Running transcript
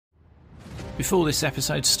Before this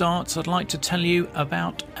episode starts, I'd like to tell you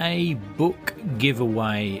about a book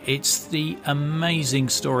giveaway. It's the amazing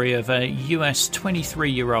story of a US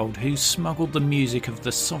 23-year-old who smuggled the music of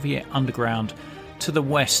the Soviet underground to the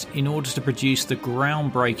West in order to produce the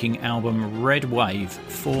groundbreaking album Red Wave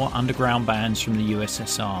for underground bands from the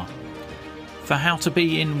USSR. For how to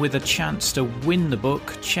be in with a chance to win the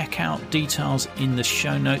book, check out details in the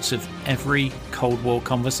show notes of every Cold War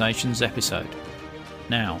Conversations episode.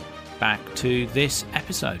 Now, back to this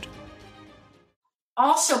episode.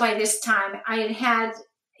 Also, by this time, I had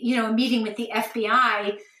a meeting with the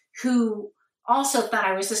FBI, who also thought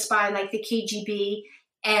I was a spy like the KGB,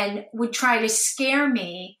 and would try to scare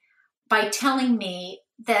me by telling me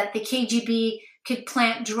that the KGB could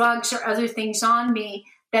plant drugs or other things on me,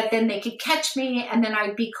 that then they could catch me, and then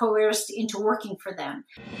I'd be coerced into working for them.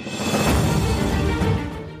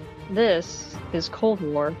 This is Cold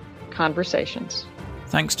War Conversations.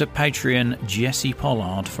 Thanks to Patreon Jesse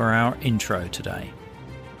Pollard for our intro today.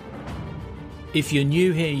 If you're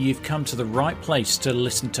new here, you've come to the right place to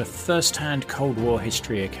listen to first-hand Cold War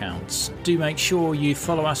history accounts. Do make sure you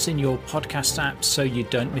follow us in your podcast app so you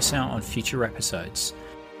don't miss out on future episodes.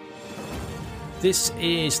 This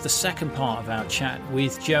is the second part of our chat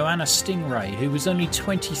with Joanna Stingray, who was only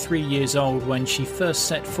 23 years old when she first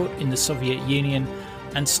set foot in the Soviet Union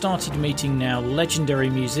and started meeting now legendary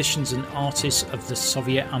musicians and artists of the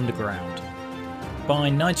Soviet underground. By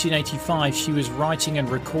 1985, she was writing and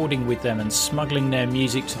recording with them and smuggling their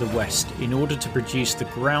music to the West in order to produce the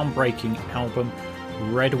groundbreaking album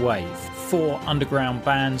Red Wave for underground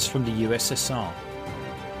bands from the USSR.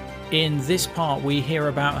 In this part, we hear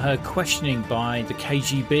about her questioning by the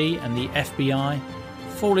KGB and the FBI,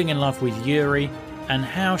 falling in love with Yuri, and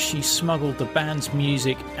how she smuggled the band's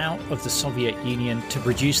music out of the Soviet Union to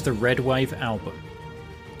produce the Red Wave album.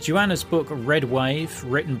 Joanna's book Red Wave,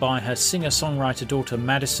 written by her singer-songwriter daughter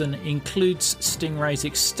Madison, includes Stingray's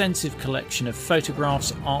extensive collection of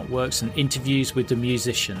photographs, artworks and interviews with the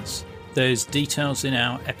musicians. There's details in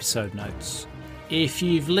our episode notes. If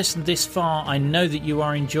you've listened this far, I know that you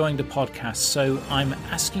are enjoying the podcast, so I'm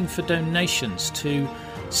asking for donations to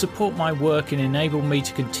support my work and enable me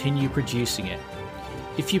to continue producing it.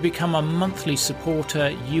 If you become a monthly supporter,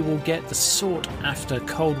 you will get the sought-after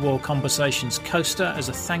Cold War Conversations coaster as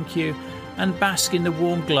a thank you and bask in the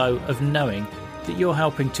warm glow of knowing that you're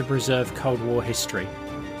helping to preserve Cold War history.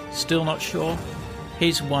 Still not sure?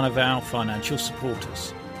 Here's one of our financial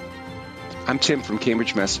supporters. I'm Tim from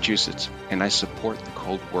Cambridge, Massachusetts, and I support the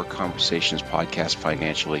Cold War Conversations podcast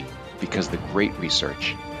financially because of the great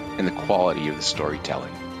research and the quality of the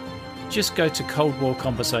storytelling. Just go to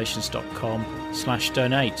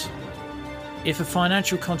coldwarconversations.com/donate. If a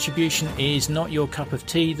financial contribution is not your cup of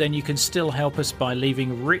tea, then you can still help us by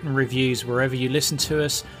leaving written reviews wherever you listen to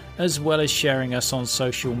us, as well as sharing us on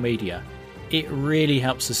social media. It really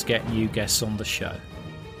helps us get new guests on the show.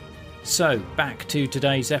 So, back to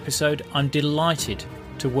today's episode. I'm delighted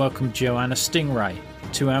to welcome Joanna Stingray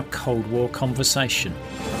to our Cold War conversation.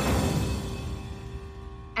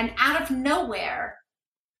 And out of nowhere,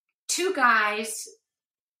 two guys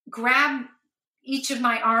grab each of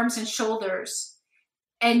my arms and shoulders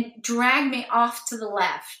and drag me off to the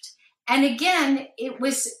left. And again, it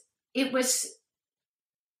was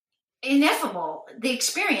ineffable, the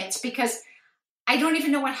experience, because I don't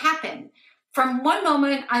even know what happened. From one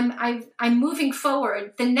moment, I'm moving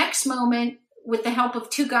forward. The next moment, with the help of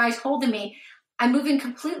two guys holding me, I'm moving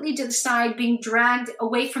completely to the side, being dragged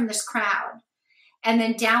away from this crowd, and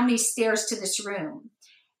then down these stairs to this room.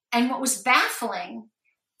 And what was baffling,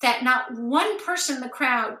 that not one person in the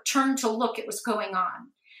crowd turned to look at what's going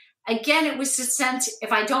on. Again, it was the sense,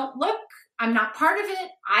 if I don't look, I'm not part of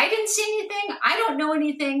it. I didn't see anything. I don't know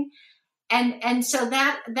anything. And so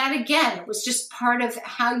that again was just part of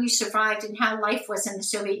how you survived and how life was in the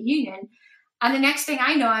Soviet Union. And the next thing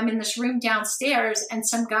I know, I'm in this room downstairs, and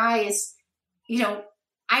some guy is,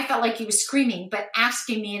 I felt like he was screaming, but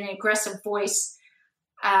asking me in an aggressive voice,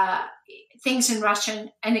 things in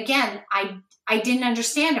Russian. And again, I didn't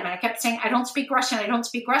understand him. And I kept saying, I don't speak Russian. I don't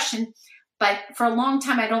speak Russian. But for a long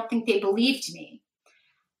time, I don't think they believed me.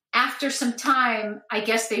 After some time, I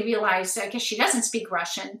guess they realized, I guess she doesn't speak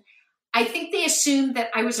Russian. I think they assumed that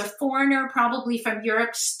I was a foreigner, probably from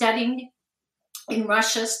Europe, studying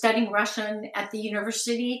Russian at the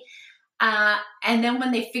university. And then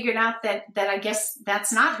when they figured out that I guess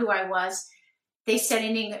that's not who I was, they said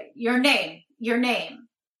in English, your name.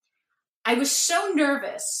 I was so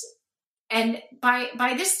nervous. And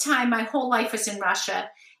by this time, my whole life was in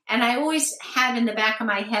Russia. And I always had in the back of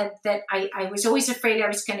my head that I was always afraid I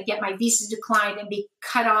was going to get my visa declined and be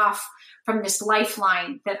cut off from this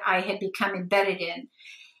lifeline that I had become embedded in.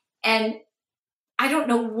 And I don't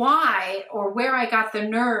know why or where I got the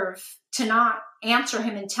nerve to not answer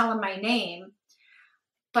him and tell him my name,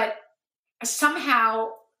 but somehow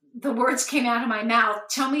the words came out of my mouth,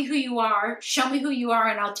 tell me who you are, show me who you are,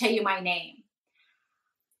 and I'll tell you my name.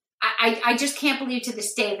 I just can't believe to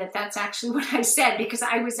this day that that's actually what I said, because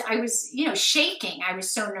I was, shaking. I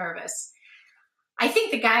was so nervous. I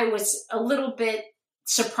think the guy was a little bit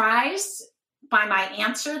surprised by my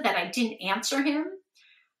answer, that I didn't answer him.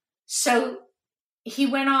 So he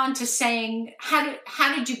went on to saying, how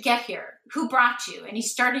did you get here? Who brought you? And he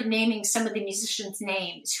started naming some of the musicians'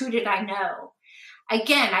 names. Who did I know?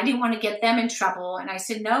 Again, I didn't want to get them in trouble. And I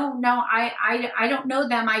said, no, I don't know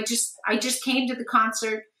them. I just came to the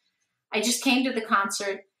concert.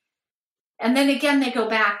 And then again, they go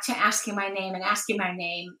back to asking my name.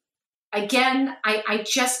 Again, I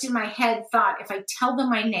just in my head thought, if I tell them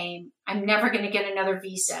my name, I'm never going to get another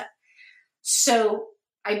visa. So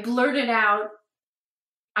I blurted out,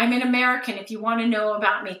 I'm an American. If you want to know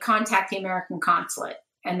about me, contact the American consulate.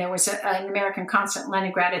 And there was an American consulate in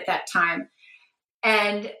Leningrad at that time.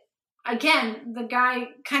 And again, the guy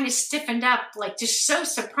kind of stiffened up, like just so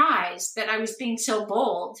surprised that I was being so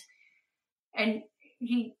bold. And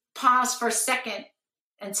he paused for a second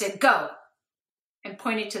and said, go, and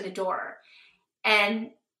pointed to the door. And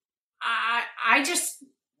I just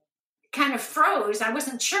kind of froze. I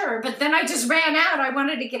wasn't sure, but then I just ran out. I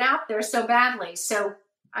wanted to get out there so badly. So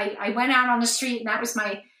I went out on the street, and that was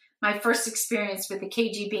my first experience with the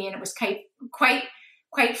KGB. And it was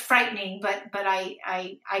quite frightening, but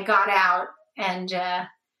I got out, and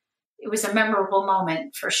it was a memorable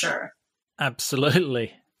moment for sure.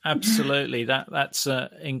 Absolutely. That's an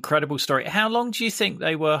incredible story. How long do you think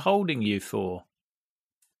they were holding you for?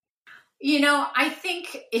 I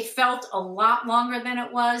think it felt a lot longer than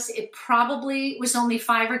it was. It probably was only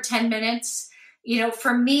 5 or 10 minutes.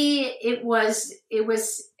 For me, it was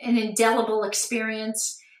an indelible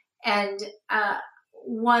experience, and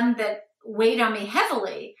one that weighed on me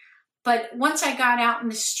heavily. But once I got out in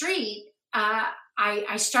the street,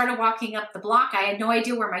 I started walking up the block. I had no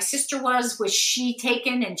idea where my sister was. Was she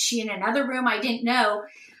taken and she in another room? I didn't know.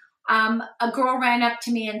 A girl ran up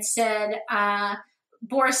to me and said,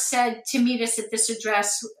 Boris said to meet us at this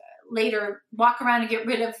address later, walk around and get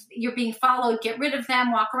rid of, you're being followed, get rid of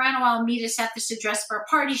them, walk around a while, meet us at this address for a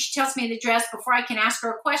party. She tells me the address before I can ask her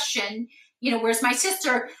a question. Where's my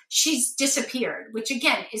sister? She's disappeared, which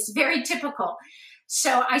again is very typical.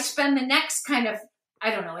 So I spend the next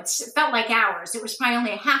it felt like hours. It was probably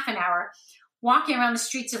only a half an hour walking around the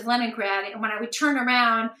streets of Leningrad. And when I would turn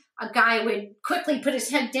around, a guy would quickly put his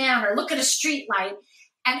head down or look at a street light.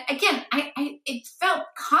 And again, it felt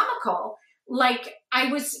comical, like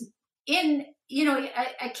I was in,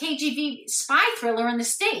 a KGB spy thriller in the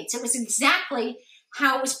States. It was exactly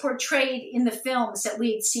how it was portrayed in the films that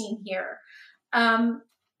we had seen here. And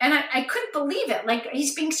I couldn't believe it. Like,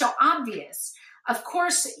 he's being so obvious. Of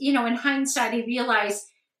course, in hindsight, I realized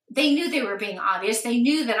they knew they were being obvious. They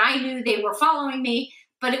knew that I knew they were following me,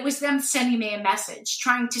 but it was them sending me a message,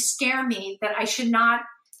 trying to scare me that I should not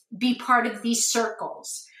be part of these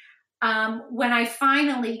circles. When I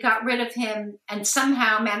finally got rid of him and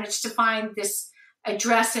somehow managed to find this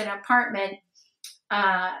address and apartment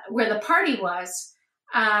where the party was,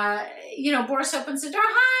 Boris opens the door.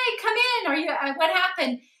 Hi, come in. Are you? What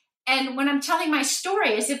happened? And when I'm telling my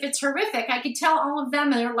story as if it's horrific, I could tell all of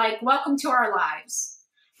them, and they're like, welcome to our lives.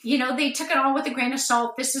 They took it all with a grain of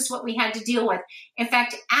salt. This is what we had to deal with. In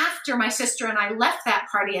fact, after my sister and I left that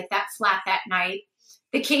party at that flat that night,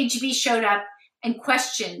 the KGB showed up and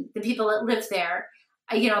questioned the people that lived there,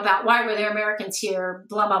 about why were there Americans here,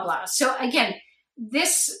 blah, blah, blah. So again,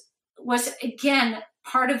 this was,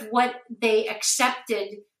 part of what they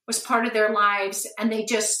accepted was part of their lives, and they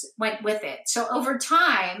just went with it. So over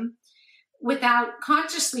time, without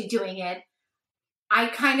consciously doing it, I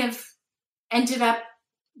kind of ended up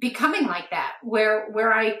becoming like that,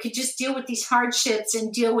 where I could just deal with these hardships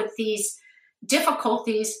and deal with these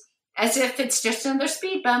difficulties as if it's just another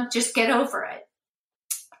speed bump, just get over it.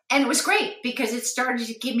 And it was great because it started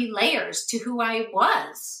to give me layers to who I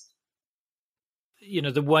was.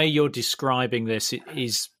 The way you're describing this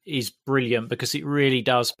is brilliant, because it really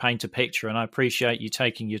does paint a picture. And I appreciate you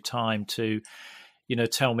taking your time to,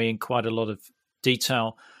 tell me in quite a lot of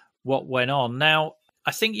detail what went on. Now,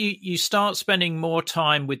 I think you start spending more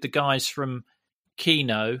time with the guys from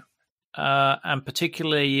Kino, and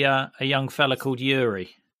particularly a young fella called Yuri.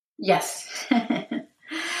 Yes.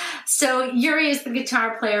 So Yuri is the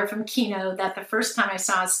guitar player from Kino that the first time I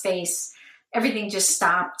saw his face, everything just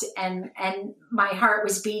stopped and my heart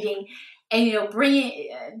was beating. And, you know,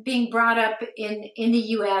 being brought up in the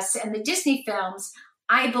U.S. and the Disney films,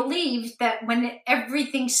 I believed that when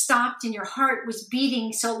everything stopped and your heart was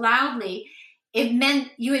beating so loudly, it meant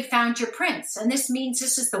you had found your prince. And this means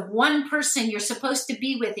this is the one person you're supposed to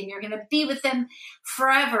be with, and you're going to be with them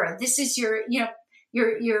forever. This is your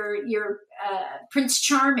Prince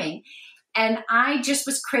Charming. And I just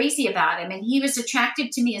was crazy about him, and he was attractive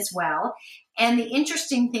to me as well. And the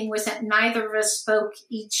interesting thing was that neither of us spoke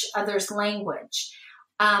each other's language.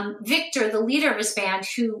 Victor, the leader of his band,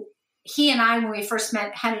 who he and I, when we first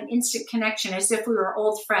met, had an instant connection as if we were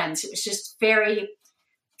old friends. It was just very,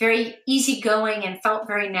 very easygoing and felt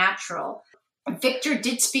very natural. Victor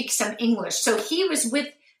did speak some English. So he was with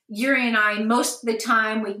Yuri and I most of the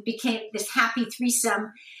time. We became this happy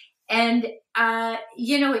threesome. And,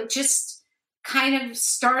 it just kind of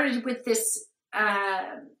started with this,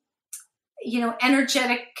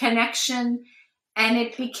 energetic connection, and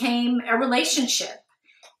it became a relationship.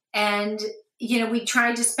 And, we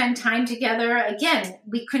tried to spend time together. Again,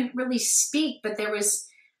 we couldn't really speak, but there was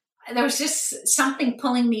just something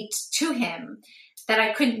pulling me to him that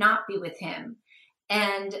I could not be with him.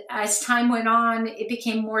 And as time went on, it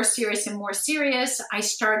became more serious and more serious. I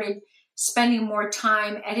started spending more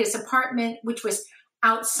time at his apartment, which was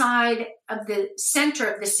outside of the center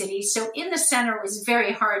of the city. So in the center, it was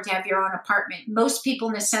very hard to have your own apartment. Most people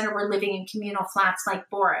in the center were living in communal flats like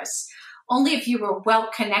Boris. Only if you were well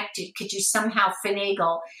connected could you somehow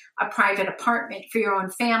finagle a private apartment for your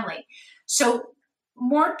own family. So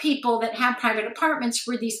more people that had private apartments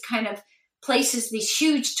were these kind of places, these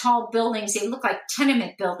huge tall buildings. They look like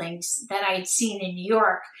tenement buildings that I had seen in New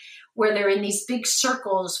York, where they're in these big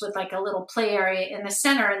circles with like a little play area in the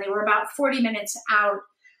center. And they were about 40 minutes out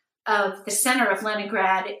of the center of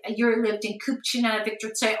Leningrad. Yuri lived in Kupchina. Victor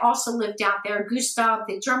Tsay also lived out there. Gustav,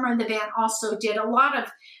 the drummer in the band, also did. A lot of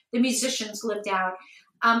the musicians lived out.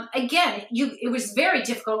 It was very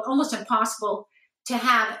difficult, almost impossible to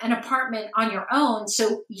have an apartment on your own.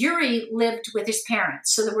 So Yuri lived with his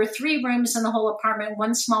parents. So there were 3 rooms in the whole apartment,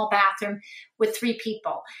 1 small bathroom with 3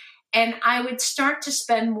 people. And I would start to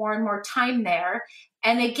spend more and more time there.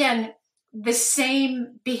 And again, the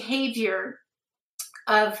same behavior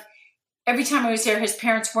of every time I was there, his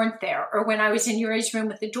parents weren't there. Or when I was in Yuri's room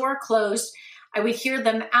with the door closed, I would hear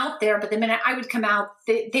them out there. But the minute I would come out,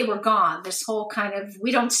 they were gone. This whole kind of,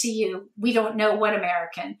 we don't see you, we don't know what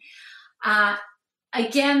American.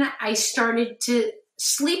 Again, I started to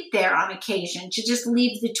sleep there on occasion, to just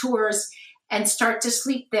leave the tours and start to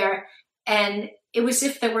sleep there. And it was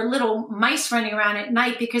as if there were little mice running around at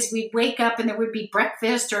night, because we'd wake up and there would be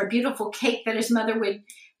breakfast or a beautiful cake that his mother would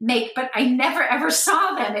make, but I never ever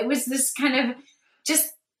saw them. It was this kind of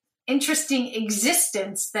just interesting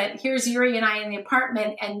existence that here's Yuri and I in the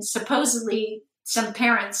apartment and supposedly some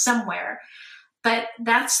parents somewhere. But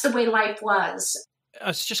that's the way life was. I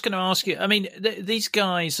was just going to ask you, I mean, these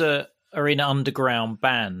guys are in underground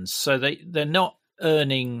bands, so they're not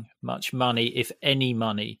earning much money, if any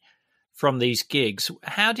money, from these gigs.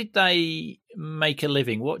 How did they make a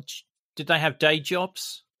living? What did they have, day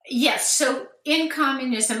jobs? Yes. So in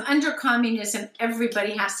communism, under communism,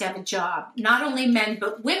 everybody has to have a job, not only men,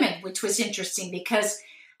 but women, which was interesting because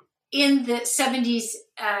in the 70s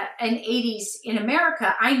and 80s in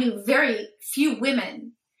America, I knew very few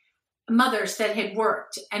women mothers that had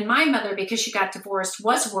worked. And my mother, because she got divorced,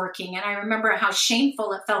 was working. And I remember how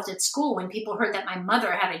shameful it felt at school when people heard that my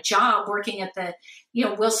mother had a job working at the,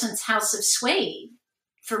 Wilson's House of Suede.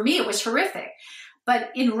 For me, it was horrific. But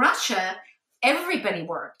in Russia, everybody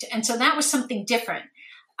worked. And so that was something different.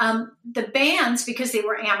 The bands, because they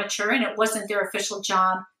were amateur and it wasn't their official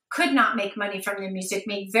job, could not make money from their music,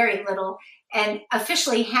 made very little, and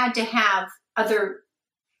officially had to have other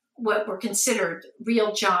what were considered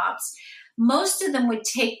real jobs. Most of them would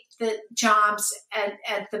take the jobs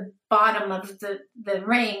at the bottom of the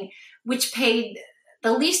ring, which paid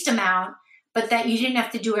the least amount, but that you didn't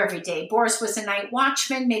have to do every day. Boris was a night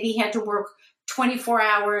watchman. Maybe he had to work 24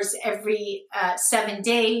 hours every 7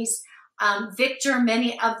 days. Victor,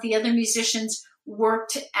 many of the other musicians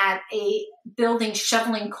worked at a building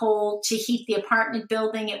shoveling coal to heat the apartment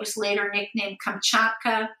building. It was later nicknamed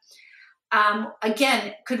Kamchatka.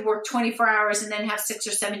 Again, could work 24 hours and then have 6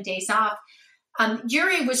 or 7 days off.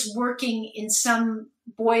 Yuri was working in some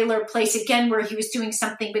boiler place, again, where he was doing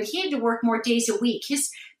something, but he had to work more days a week. His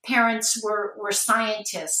parents were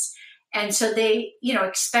scientists. And so they,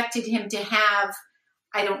 expected him to have,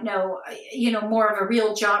 more of a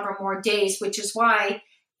real job or more days, which is why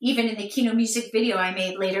even in the Kino music video I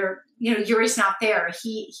made later, Yuri's not there.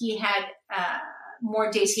 He had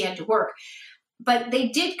more days he had to work. But they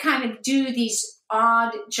did kind of do these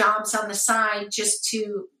odd jobs on the side just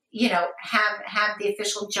to, have the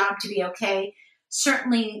official job to be okay.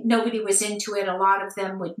 Certainly nobody was into it. A lot of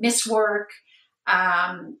them would miss work,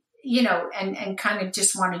 and kind of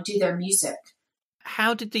just want to do their music.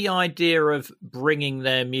 How did the idea of bringing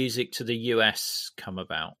their music to the US come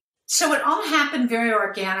about? So it all happened very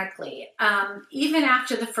organically. Even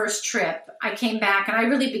after the first trip, I came back and I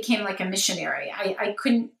really became like a missionary. I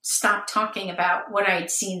couldn't stop talking about what I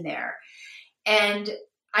had seen there. And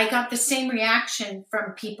I got the same reaction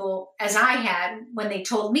from people as I had when they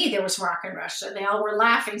told me there was rock in Russia. They all were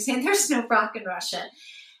laughing, saying there's no rock in Russia.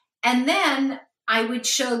 And then I would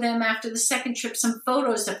show them after the second trip some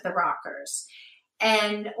photos of the rockers.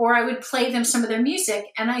 Or I would play them some of their music.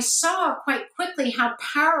 And I saw quite quickly how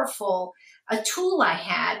powerful a tool I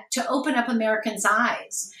had to open up Americans'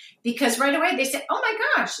 eyes. Because right away they said, oh my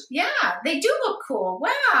gosh, yeah, they do look cool.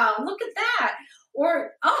 Wow, look at that.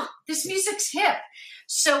 Or, oh, this music's hip.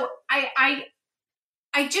 So I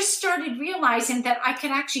just started realizing that I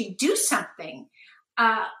could actually do something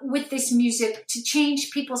with this music to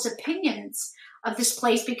change people's opinions of this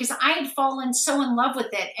place, because I had fallen so in love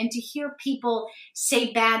with it. And to hear people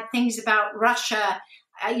say bad things about Russia,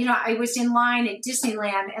 I was in line at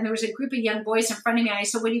Disneyland and there was a group of young boys in front of me. And I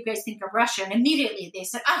said, what do you guys think of Russia? And immediately they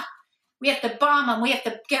said, we have to bomb them. We have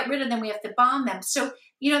to get rid of them. We have to bomb them. So,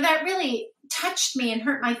 that really touched me and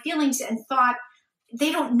hurt my feelings, and thought,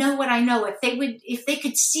 they don't know what I know. If they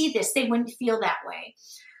could see this, they wouldn't feel that way.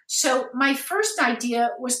 So my first idea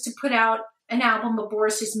was to put out an album of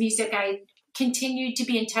Boris's music. I continued to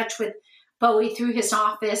be in touch with Bowie through his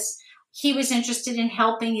office. He was interested in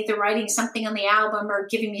helping, either writing something on the album or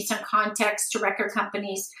giving me some context to record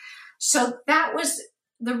companies. So that was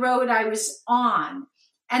the road I was on.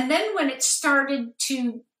 And then when it started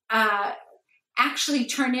to actually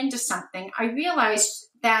turn into something, I realized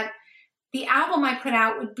that the album I put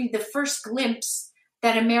out would be the first glimpse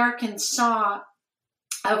that Americans saw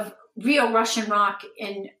of real Russian rock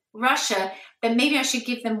in Russia, that maybe I should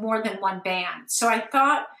give them more than one band. So I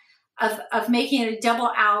thought of making it a double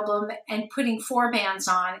album and putting 4 bands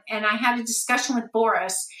on. And I had a discussion with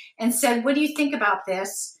Boris and said, what do you think about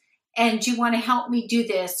this? And do you want to help me do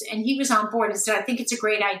this? And he was on board and said, I think it's a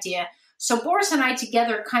great idea. So Boris and I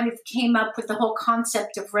together kind of came up with the whole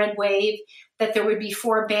concept of Red Wave, that there would be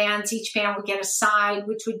 4 bands. Each band would get a side,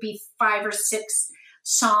 which would be 5 or 6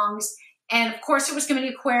 songs. And of course it was going to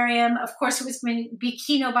be Aquarium. Of course it was going to be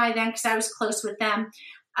Kino by then, because I was close with them.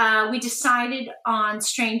 We decided on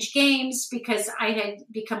Strange Games because I had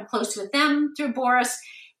become close with them through Boris.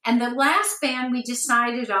 And the last band we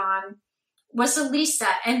decided on was Elisa.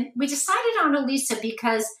 And we decided on Elisa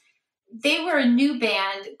because they were a new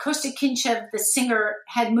band. Kostya Kinchev, the singer,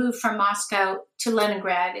 had moved from Moscow to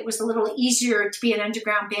Leningrad. It was a little easier to be an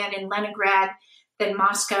underground band in Leningrad than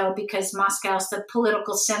Moscow, because Moscow is the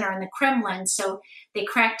political center in the Kremlin. So they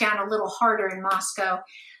cracked down a little harder in Moscow.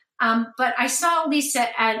 But I saw Lisa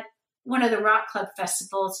at one of the rock club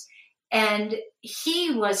festivals, and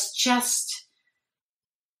he was just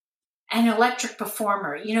an electric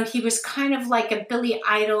performer. He was kind of like a Billy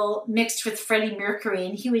Idol mixed with Freddie Mercury,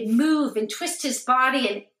 and he would move and twist his body,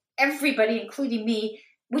 and everybody, including me,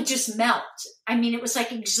 would just melt. I mean, it was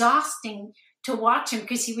like exhausting to watch him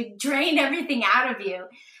because he would drain everything out of you.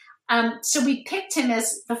 So we picked him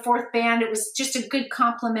as the 4th band. It was just a good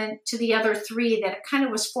compliment to the other 3, that it kind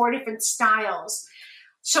of was 4 different styles.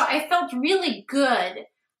 So I felt really good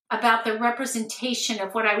about the representation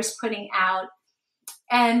of what I was putting out.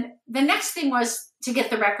 And the next thing was to get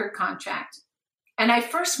the record contract. And I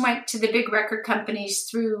first went to the big record companies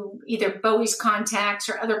through either Bowie's contacts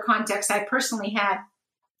or other contacts I personally had.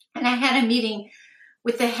 And I had a meeting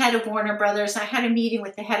with the head of Warner Brothers. I had a meeting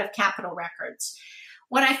with the head of Capitol Records.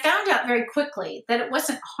 When I found out very quickly that it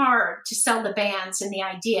wasn't hard to sell the bands and the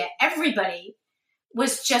idea, everybody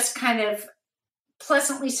was just kind of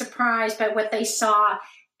pleasantly surprised by what they saw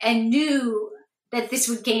and knew that this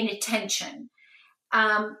would gain attention.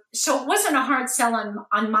 So it wasn't a hard sell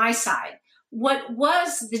on my side. What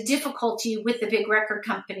was the difficulty with the big record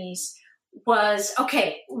companies was,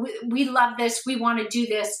 okay, we love this, we want to do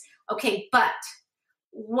this, okay, but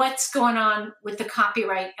what's going on with the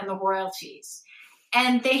copyright and the royalties?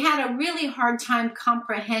 And they had a really hard time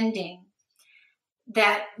comprehending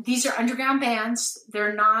that these are underground bands.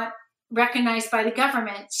 They're not recognized by the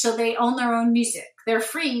government, so they own their own music. They're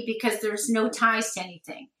free because there's no ties to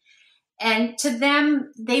anything. And to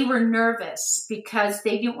them, they were nervous because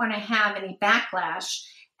they didn't want to have any backlash.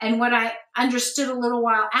 And what I understood a little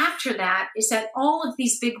while after that is that all of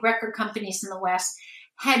these big record companies in the West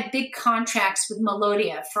had big contracts with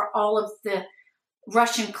Melodia for all of the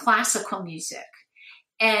Russian classical music.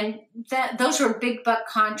 And those were big buck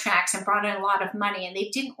contracts and brought in a lot of money. And they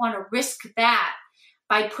didn't want to risk that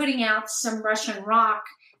by putting out some Russian rock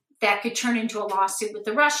that could turn into a lawsuit with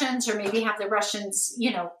the Russians, or maybe have the Russians,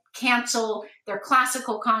 cancel their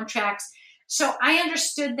classical contracts. So I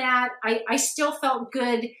understood that. I still felt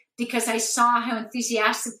good because I saw how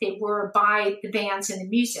enthusiastic they were by the bands and the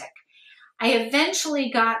music. I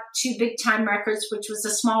eventually got to Big Time Records, which was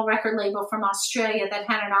a small record label from Australia that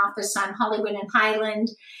had an office on Hollywood and Highland,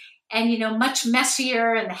 and, much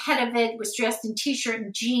messier, and the head of it was dressed in t-shirt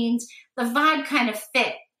and jeans. The vibe kind of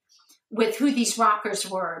fit with who these rockers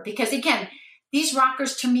were, because again, these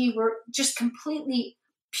rockers to me were just completely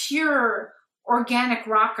pure organic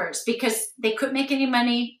rockers, because they couldn't make any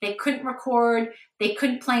money, they couldn't record, they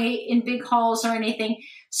couldn't play in big halls or anything.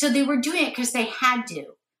 So they were doing it because they had to.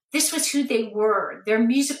 This was who they were. Their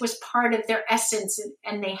music was part of their essence,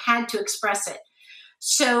 and they had to express it.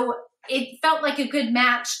 So it felt like a good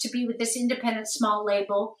match to be with this independent small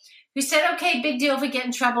label who said, okay, big deal if we get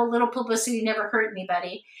in trouble, little publicity never hurt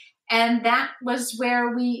anybody. And that was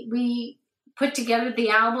where we put together the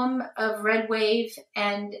album of Red Wave.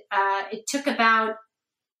 And it took about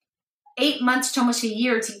 8 months to almost a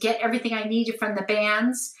year to get everything I needed from the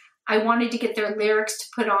bands. I wanted to get their lyrics to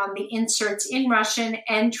put on the inserts in Russian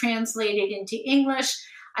and translated into English.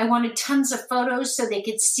 I wanted tons of photos so they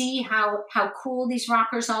could see how cool these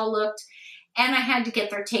rockers all looked. And I had to get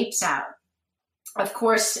their tapes out. Of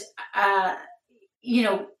course,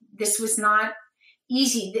 this was not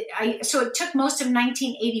easy. So it took most of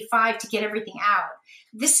 1985 to get everything out.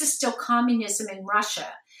 This is still communism in Russia.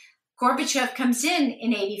 Gorbachev comes in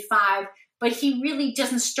 85, but he really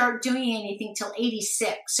doesn't start doing anything till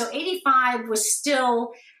 86. So 85 was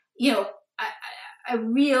still, a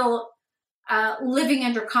real living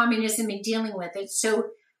under communism and dealing with it. So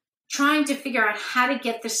trying to figure out how to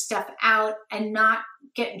get this stuff out and not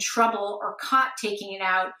get in trouble or caught taking it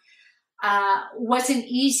out wasn't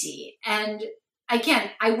easy. And again,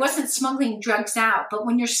 I wasn't smuggling drugs out, but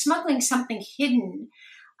when you're smuggling something hidden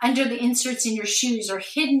under the inserts in your shoes, or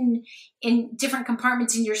hidden in different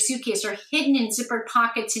compartments in your suitcase, or hidden in zippered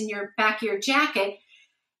pockets in your back of your jacket,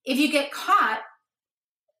 if you get caught,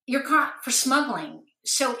 you're caught for smuggling.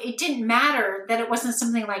 So it didn't matter that it wasn't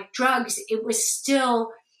something like drugs. It was still,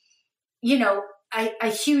 a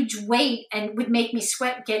huge weight and would make me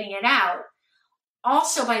sweat getting it out.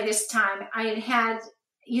 Also, by this time, I had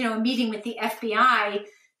a meeting with the FBI,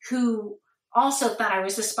 who also thought I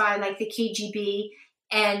was a spy like the KGB,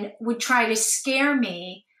 and would try to scare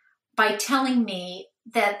me by telling me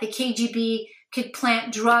that the KGB could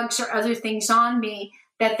plant drugs or other things on me,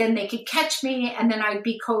 that then they could catch me, and then I'd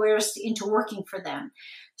be coerced into working for them.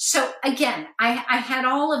 So again, I had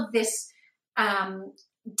all of this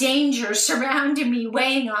danger surrounding me,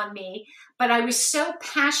 weighing on me, but I was so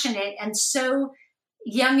passionate and so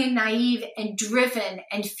young and naive and driven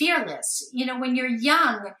and fearless. When you're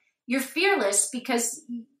young, you're fearless because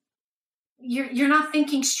you're not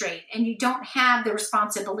thinking straight, and you don't have the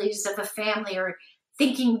responsibilities of a family, or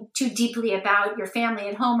thinking too deeply about your family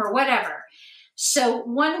at home or whatever. So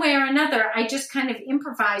one way or another, I just kind of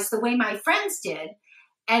improvised the way my friends did,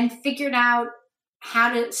 and figured out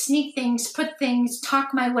how to sneak things, put things, talk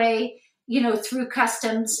my way, through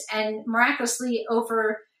customs. And miraculously,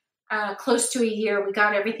 over close to a year, we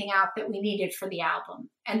got everything out that we needed for the album.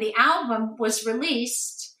 And the album was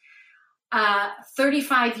released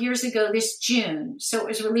 35 years ago this June. So it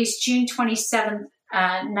was released June 27th,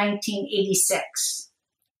 1986.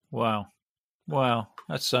 Wow.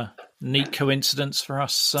 That's a neat coincidence for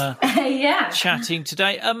us chatting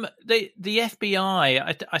today. The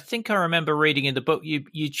FBI, I think I remember reading in the book,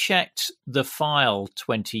 you checked the file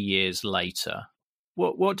 20 years later.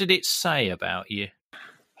 What did it say about you?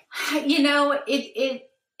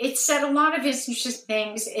 It said a lot of interesting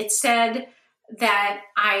things. It said that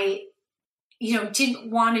I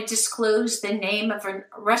didn't want to disclose the name of a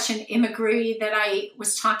Russian immigrant that I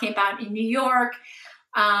was talking about in New York,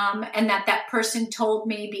 and that person told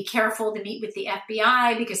me, be careful to meet with the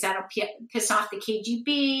FBI because that'll piss off the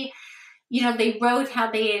KGB. They wrote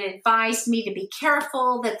how they had advised me to be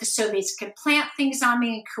careful, that the Soviets could plant things on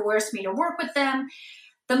me and coerce me to work with them.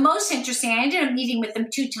 The most interesting, I ended up meeting with them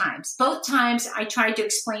 2 times. Both times I tried to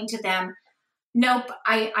explain to them, nope,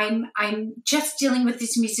 I'm just dealing with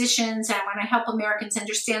these musicians. I want to help Americans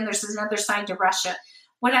understand there's another side to Russia.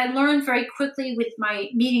 What I learned very quickly with my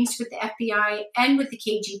meetings with the FBI and with the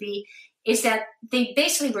KGB is that they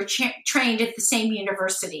basically were trained at the same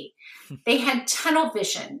university. They had tunnel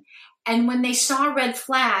vision. And when they saw red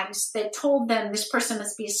flags that told them this person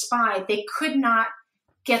must be a spy, they could not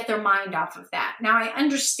get their mind off of that. Now, I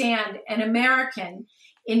understand an American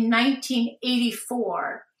in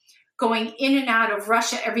 1984 going in and out of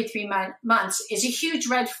Russia every 3 months is a huge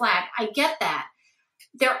red flag. I get that.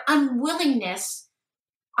 Their unwillingness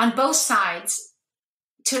on both sides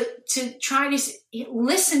to try to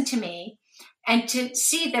listen to me and to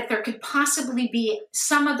see that there could possibly be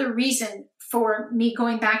some other reason for me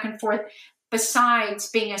going back and forth besides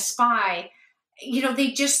being a spy,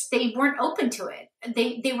 they weren't open to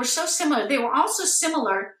it. They were so similar. They were also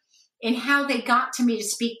similar in how they got to me to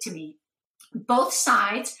speak to me. Both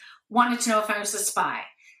sides wanted to know if I was a spy.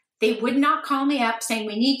 They would not call me up saying,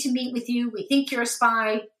 we need to meet with you. We think you're a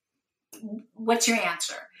spy. What's your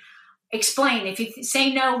answer? Explain. If you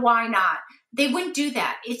say no, why not? They wouldn't do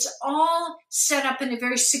that. It's all set up in a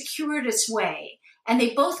very circuitous way. And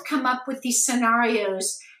they both come up with these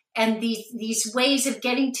scenarios and these ways of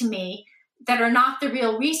getting to me that are not the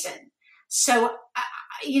real reason. So,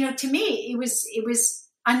 to me, it was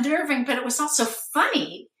unnerving, but it was also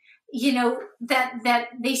funny, that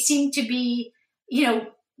they seem to be,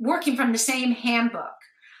 working from the same handbook.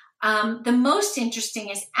 The most interesting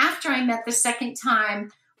is after I met the second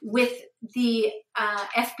time with the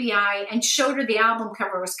FBI and showed her the album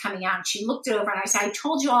cover was coming out, and she looked it over and I said, I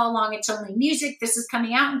told you all along, it's only music. This is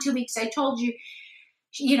coming out in 2 weeks. I told you,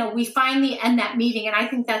 we finally end that meeting and I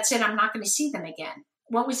think that's it. I'm not going to see them again.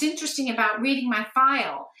 What was interesting about reading my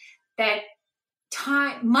file, that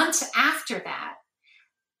months after that,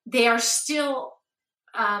 they are still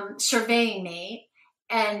surveying me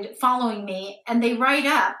and following me. And they write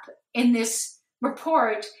up in this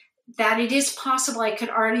report that it is possible I could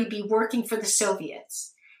already be working for the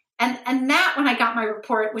Soviets. And that, when I got my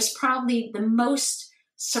report, was probably the most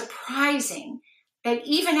surprising, that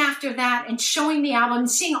even after that and showing the album,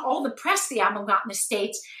 seeing all the press the album got in the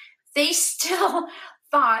States, they still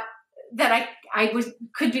thought that I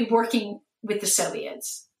could be working with the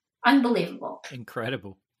Soviets. Unbelievable.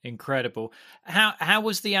 Incredible. How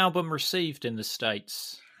was the album received in the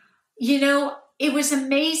States? It was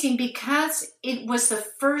amazing because it was the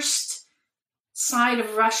first side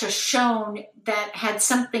of Russia shown that had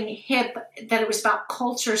something hip, that it was about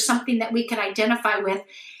culture, something that we could identify with.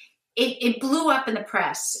 It blew up in the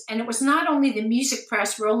press. And it was not only the music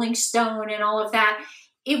press, Rolling Stone and all of that.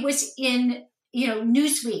 It was in,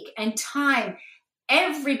 Newsweek and Time.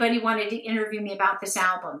 Everybody wanted to interview me about this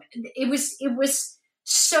album. It was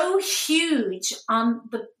so huge on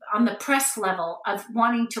the press level of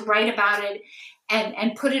wanting to write about it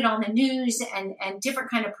and put it on the news and different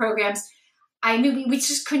kind of programs. I knew we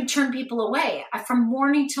just couldn't turn people away. From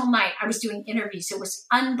morning till night, I was doing interviews. It was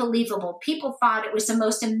unbelievable. People thought it was the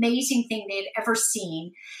most amazing thing they had ever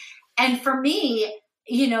seen. And for me,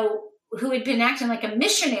 who had been acting like a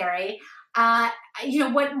missionary,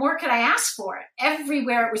 what more could I ask for?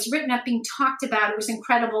 Everywhere it was written up, being talked about. It was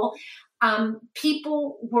incredible.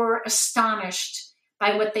 People were astonished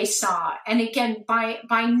by what they saw. And again,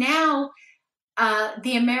 by now,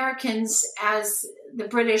 the Americans, as the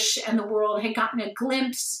British and the world, had gotten a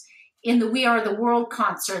glimpse in the We Are the World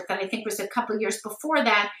concert that I think was a couple of years before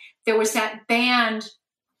that. There was that band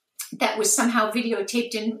that was somehow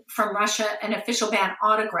videotaped in from Russia, an official band,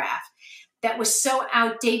 Autograph, that was so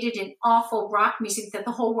outdated and awful rock music that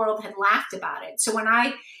the whole world had laughed about it. So when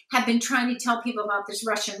I had been trying to tell people about this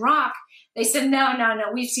Russian rock, they said, no,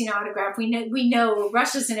 we've seen Autograph. We know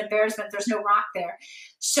Russia's an embarrassment. There's no rock there.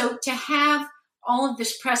 So to have all of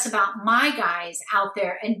this press about my guys out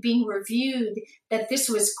there and being reviewed, that this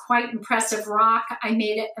was quite impressive rock. I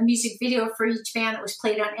made a music video for each band. It was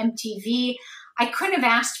played on MTV. I couldn't have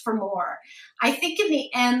asked for more. I think in the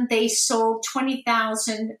end, they sold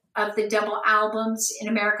 20,000 of the double albums in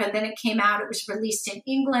America. Then it came out. It was released in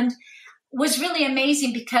England. It was really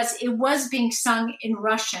amazing because it was being sung in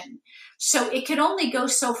Russian. So it could only go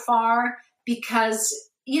so far because,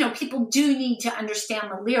 people do need to understand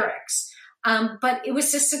the lyrics. But it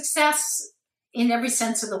was a success in every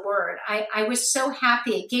sense of the word. I was so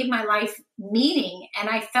happy. It gave my life meaning, and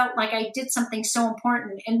I felt like I did something so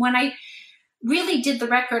important. And when I really did the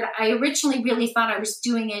record, I originally really thought I was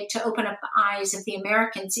doing it to open up the eyes of the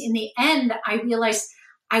Americans. In the end, I realized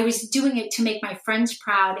I was doing it to make my friends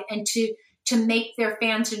proud and to make their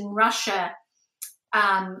fans in Russia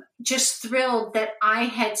just thrilled that I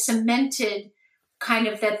had cemented kind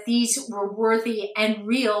of that these were worthy and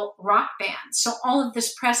real rock bands. So all of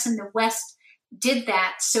this press in the West did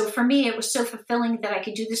that. So for me, it was so fulfilling that I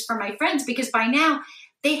could do this for my friends, because by now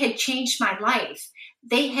they had changed my life.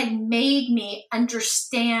 they had made me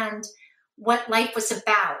understand what life was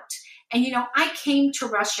about. And, I came to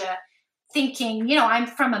Russia thinking, I'm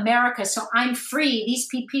from America, so I'm free.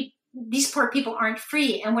 These poor people aren't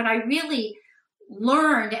free. And what I really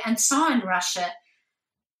learned and saw in Russia,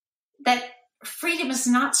 that freedom is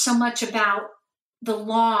not so much about the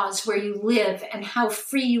laws where you live and how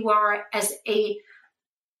free you are as a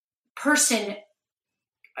person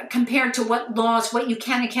compared to what you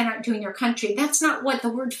can and cannot do in your country. That's not what the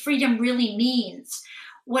word freedom really means.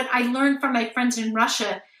 What I learned from my friends in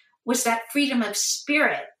Russia was that freedom of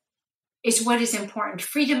spirit is what is important.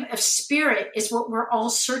 Freedom of spirit is what we're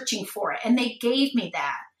all searching for. And they gave me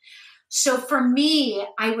that. So for me,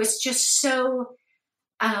 I was just so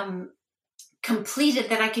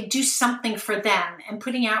completed that I could do something for them. And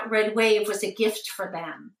putting out Red Wave was a gift for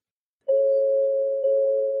them.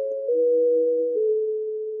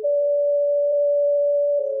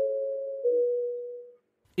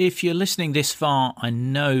 If you're listening this far, I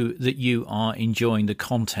know that you are enjoying the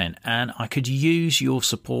content, and I could use your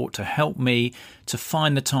support to help me to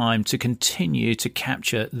find the time to continue to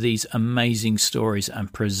capture these amazing stories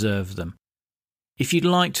and preserve them. If you'd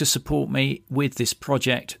like to support me with this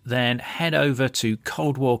project, then head over to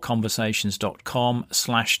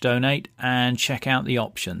coldwarconversations.com/donate and check out the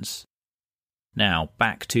options. Now,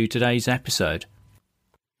 back to today's episode.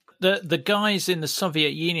 The guys in the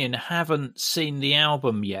Soviet Union haven't seen the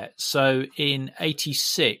album yet. So in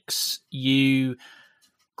 86, you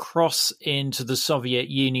cross into the Soviet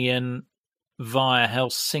Union via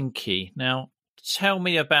Helsinki. Now, tell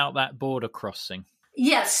me about that border crossing.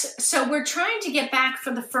 Yes. So we're trying to get back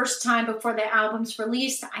for the first time before the album's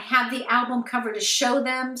released. I have the album cover to show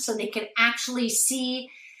them so they could actually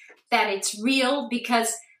see that it's real,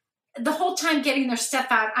 because the whole time getting their stuff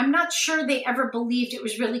out, I'm not sure they ever believed it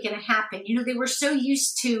was really going to happen. They were so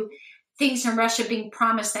used to things in Russia being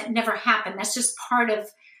promised that never happened. That's just part of,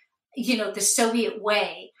 the Soviet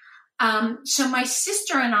way. So my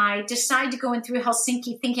sister and I decided to go in through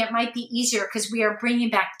Helsinki thinking it might be easier because we are bringing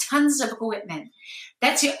back tons of equipment.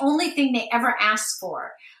 That's the only thing they ever asked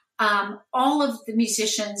for. All of the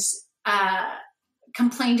musicians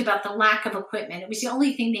complained about the lack of equipment. It was the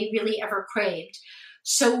only thing they really ever craved.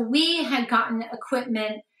 So we had gotten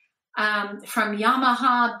equipment from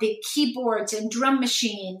Yamaha, big keyboards and drum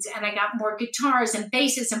machines, and I got more guitars and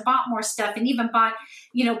basses and bought more stuff, and even bought,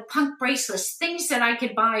 punk bracelets, things that I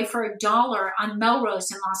could buy for $1 on Melrose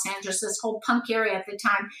in Los Angeles, this whole punk area at the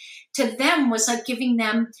time. To them was like giving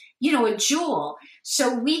them, a jewel.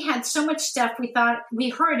 So we had so much stuff, we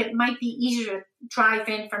heard it might be easier to drive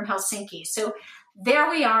in from Helsinki. So there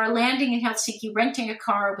we are, landing in Helsinki, renting a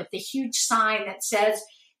car with the huge sign that says,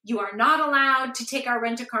 you are not allowed to take our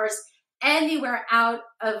rent-a-cars anywhere out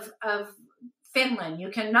of Finland.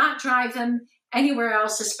 You cannot drive them anywhere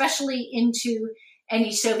else, especially into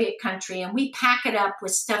any Soviet country. And we pack it up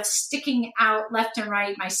with stuff sticking out left and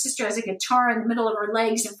right. My sister has a guitar in the middle of her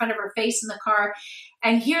legs, in front of her face in the car.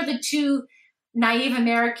 And here the two naive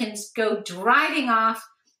Americans go driving off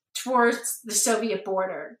towards the Soviet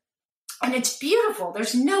border. And it's beautiful.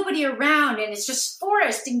 There's nobody around, and it's just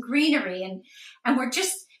forest and greenery. And we're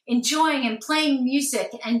just enjoying and playing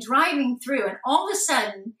music and driving through. And all of a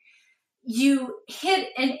sudden, you hit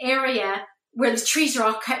an area where the trees are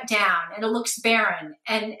all cut down and it looks barren.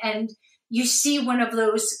 And you see one of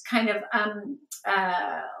those kind of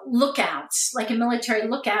lookouts, like a military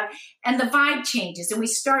lookout, and the vibe changes. And we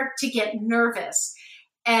start to get nervous.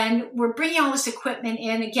 And we're bringing all this equipment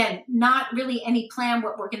in. Again, not really any plan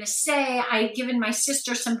what we're going to say. I had given my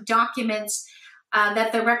sister some documents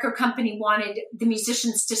that the record company wanted the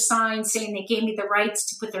musicians to sign, saying they gave me the rights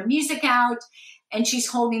to put their music out. And she's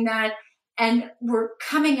holding that. And we're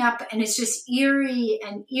coming up, and it's just eerie,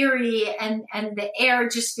 and the air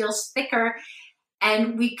just feels thicker.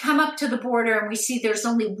 And we come up to the border, and we see there's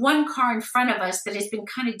only one car in front of us that has been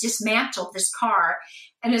kind of dismantled, this car.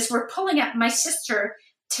 And as we're pulling up, my sister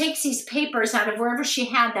takes these papers out of wherever she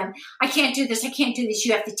had them. I can't do this.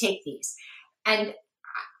 You have to take these. And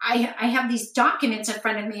I have these documents in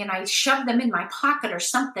front of me, and I shove them in my pocket or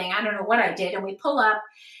something. I don't know what I did. And we pull up,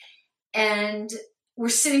 and we're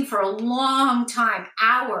sitting for a long time,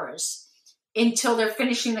 hours, until they're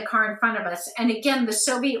finishing the car in front of us. And again, the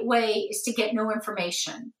Soviet way is to get no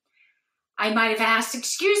information. I might have asked,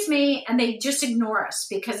 excuse me, and they just ignore us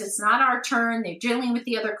because it's not our turn. They're dealing with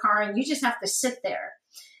the other car, and you just have to sit there.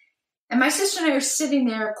 And my sister and I are sitting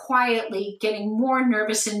there quietly, getting more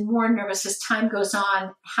nervous and more nervous as time goes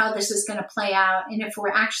on, how this is going to play out, and if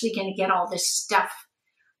we're actually going to get all this stuff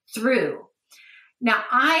through. Now,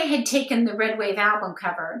 I had taken the Red Wave album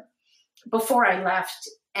cover before I left,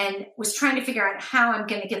 and was trying to figure out how I'm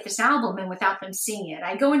going to get this album in without them seeing it.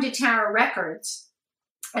 I go into Tower Records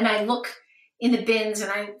and I look in the bins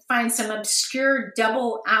and I find some obscure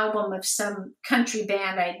double album of some country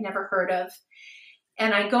band I'd never heard of.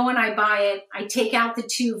 And I go and I buy it. I take out the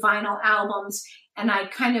 2 vinyl albums and I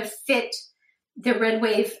kind of fit the Red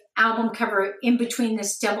Wave album cover in between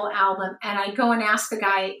this double album. And I go and ask the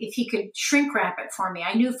guy if he could shrink wrap it for me.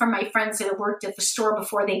 I knew from my friends that had worked at the store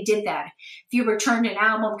before they did that. If you returned an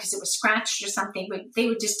album because it was scratched or something, they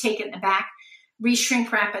would just take it in the back,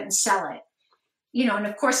 re-shrink wrap it and sell it. And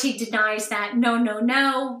of course he denies that.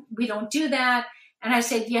 No, we don't do that. And I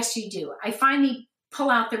said, yes, you do. I finally pull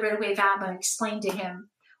out the Red Wave album and explain to him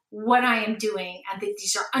what I am doing and that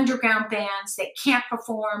these are underground bands that can't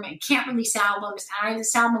perform and can't release albums. And I have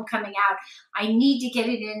this album coming out. I need to get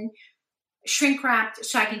it in shrink wrapped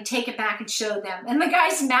so I can take it back and show them. And the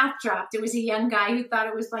guy's mouth dropped. It was a young guy who thought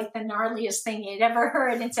it was like the gnarliest thing he'd ever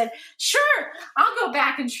heard and said, sure, I'll go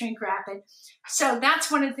back and shrink wrap it. So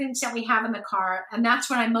that's one of the things that we have in the car. And that's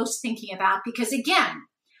what I'm most thinking about because, again,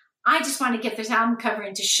 I just want to get this album cover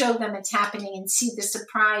in to show them it's happening and see the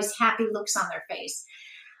surprised, happy looks on their face.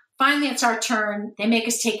 Finally, it's our turn. They make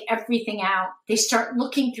us take everything out. They start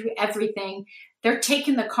looking through everything. They're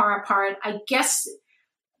taking the car apart. I guess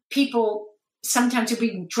people sometimes are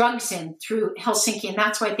bringing drugs in through Helsinki, and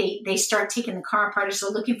that's why they start taking the car apart.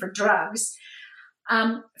 So looking for drugs.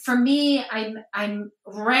 For me, I'm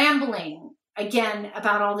rambling again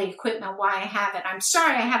about all the equipment, why I have it. I'm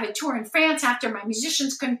sorry, I have a tour in France after my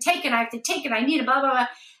musicians couldn't take it. I have to take it. I need it, blah, blah, blah.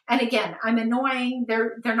 And again, I'm annoying.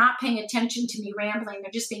 They're not paying attention to me rambling.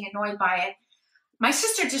 They're just being annoyed by it. My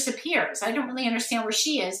sister disappears. I don't really understand where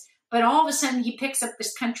she is, but all of a sudden he picks up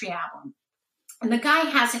this country album. And the guy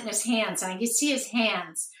has it in his hands, and I can see his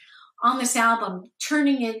hands on this album,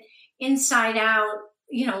 turning it inside out.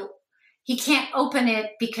 He can't open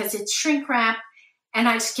it because it's shrink wrap. And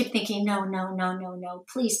I just keep thinking, no,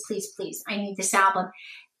 please, please, please. I need this album.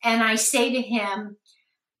 And I say to him,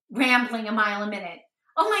 rambling a mile a minute,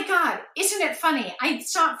 oh my God, isn't it funny? I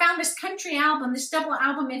found this country album, this double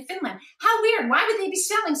album in Finland. How weird. Why would they be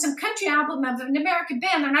selling some country album of an American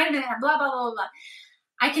band? They're not even blah, blah, blah, blah.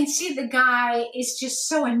 I can see the guy is just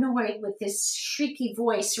so annoyed with this shrieky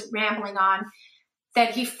voice rambling on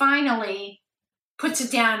that he finally puts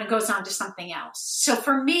it down and goes on to something else. So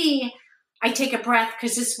for me, I take a breath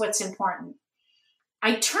because this is what's important.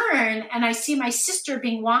 I turn and I see my sister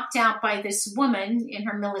being walked out by this woman in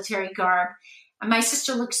her military garb. And my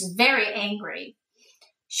sister looks very angry.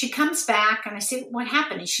 She comes back and I say, what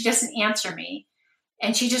happened? And she doesn't answer me.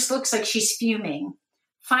 And she just looks like she's fuming.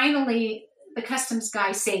 Finally, the customs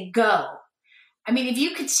guys say, go. I mean, if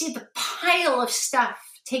you could see the pile of stuff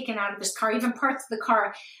taken out of this car, even parts of the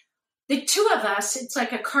car, the two of us, it's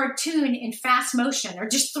like a cartoon in fast motion, are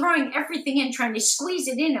just throwing everything in, trying to squeeze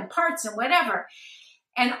it in and parts and whatever.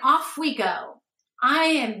 And off we go. I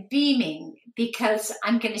am beaming because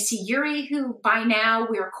I'm going to see Yuri, who by now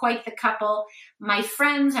we are quite the couple. My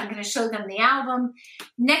friends, I'm going to show them the album.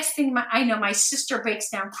 Next thing I know, my sister breaks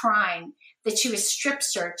down crying that she was strip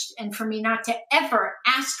searched and for me not to ever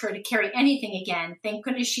ask her to carry anything again. Thank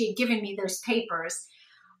goodness she had given me those papers.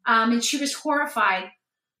 And she was horrified.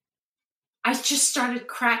 I just started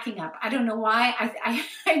cracking up. I don't know why.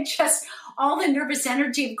 I just, all the nervous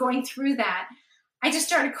energy of going through that, I just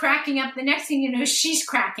started cracking up. The next thing you know, she's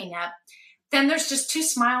cracking up. Then there's just two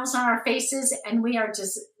smiles on our faces, and we are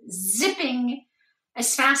just zipping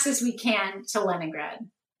as fast as we can to Leningrad.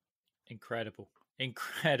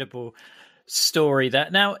 Incredible story.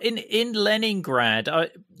 That now in Leningrad,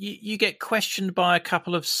 you get questioned by a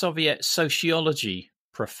couple of Soviet sociology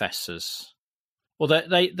professors, or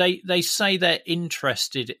they say they're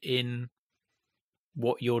interested in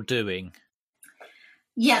what you're doing.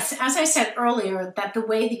 Yes, as I said earlier, that the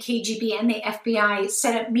way the KGB and the FBI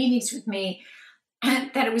set up meetings with me,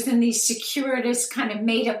 that it was in these circuitous kind of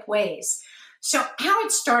made-up ways. So how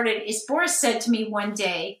it started is Boris said to me one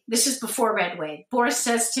day, this is before Red Wave, Boris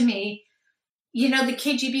says to me, the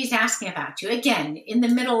KGB is asking about you. Again, in the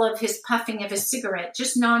middle of his puffing of his cigarette,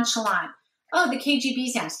 just nonchalant. Oh, the KGB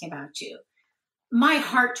is asking about you. My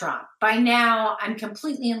heart dropped. By now, I'm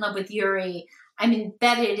completely in love with Yuri. I'm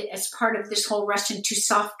embedded as part of this whole Russian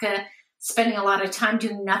Tusovka, spending a lot of time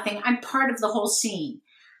doing nothing. I'm part of the whole scene.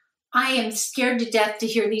 I am scared to death to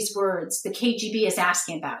hear these words. The KGB is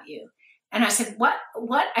asking about you. And I said, what?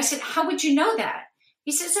 I said, how would you know that?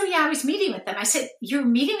 He says, oh, yeah, I was meeting with them. I said, you're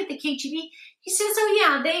meeting with the KGB? He says,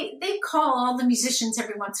 oh, yeah, they call all the musicians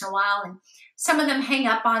every once in a while, and some of them hang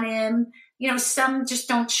up on him. Some just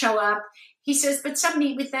don't show up. He says, but some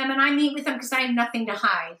meet with them, and I meet with them because I have nothing to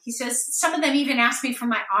hide. He says, some of them even ask me for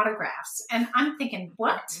my autographs. And I'm thinking,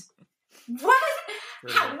 what? What?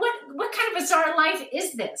 What kind of bizarre life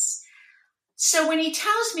is this? So when he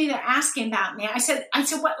tells me they're asking about me, I said,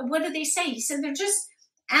 what do they say? He said, they're just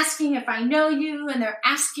asking if I know you, and they're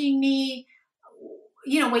asking me,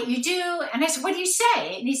 what you do. And I said, what do you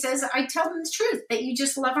say? And he says, I tell them the truth, that you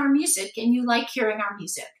just love our music and you like hearing our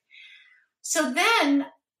music. So then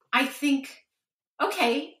I think,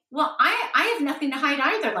 okay, well, I have nothing to hide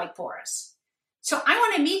either, like Boris. So I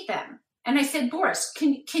want to meet them. And I said, Boris,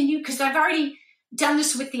 can you, because I've already done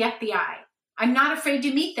this with the FBI. I'm not afraid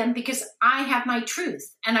to meet them because I have my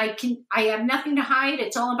truth and I have nothing to hide.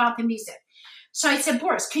 It's all about the music. So I said,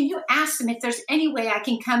 Boris, can you ask them if there's any way I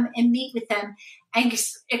can come and meet with them and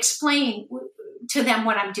explain to them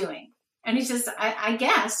what I'm doing? And he says, I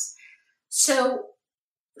guess. So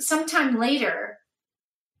sometime later,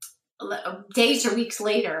 days or weeks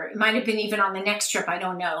later, it might have been even on the next trip, I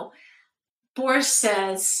don't know, Boris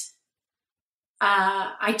says,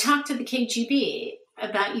 I talked to the KGB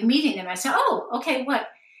about you meeting them. I said, oh, okay, what?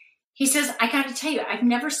 He says, I got to tell you, I've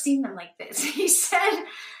never seen them like this. He said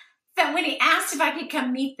that when he asked if I could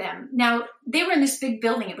come meet them, now they were in this big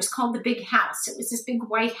building. It was called the Big House. It was this big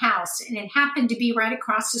white house, and it happened to be right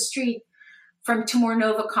across the street from Timur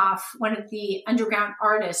Novikov, one of the underground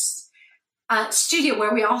artists, studio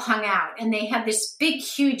where we all hung out. And they had this big,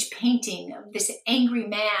 huge painting of this angry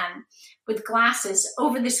man with glasses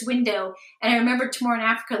over this window. And I remember Timur in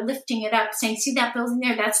Africa lifting it up, saying, see that building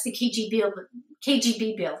there? That's the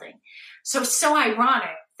KGB building. So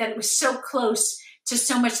ironic that it was so close to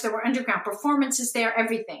so much. There were underground performances there,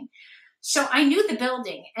 everything. So I knew the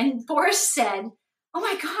building. And Boris said, oh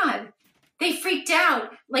my God, they freaked out,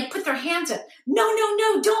 like put their hands up. No,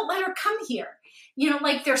 don't let her come here.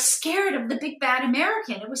 Like they're scared of the big bad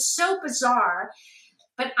American. It was so bizarre.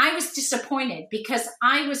 But I was disappointed because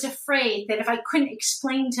I was afraid that if I couldn't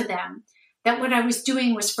explain to them that what I was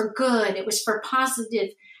doing was for good, it was for positive,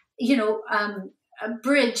 a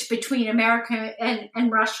bridge between America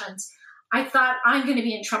and Russians, I thought I'm going to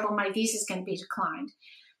be in trouble. My visa is going to be declined.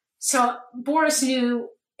 So Boris knew,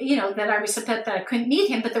 that I was upset that I couldn't meet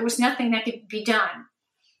him, but there was nothing that could be done.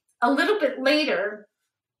 A little bit later,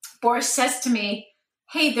 Boris says to me,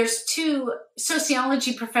 hey, there's 2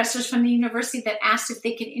 sociology professors from the university that asked if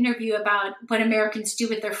they could interview about what Americans do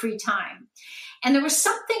with their free time. And there was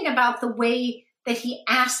something about the way that he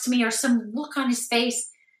asked me, or some look on his face,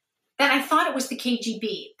 that I thought it was the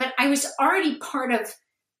KGB. But I was already part of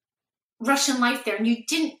Russian life there, and you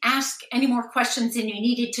didn't ask any more questions than you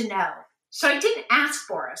needed to know. So I didn't ask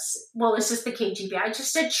Boris, well, is this the KGB? I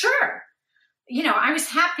just said, sure. I was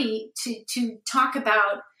happy to talk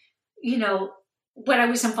about, what I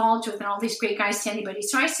was involved with and all these great guys to anybody.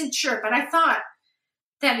 So I said, sure. But I thought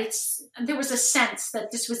that there was a sense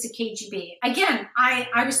that this was the KGB. Again,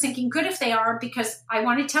 I was thinking, good if they are, because I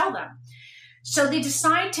want to tell them. So they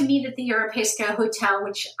decide to meet at the Europeiska Hotel,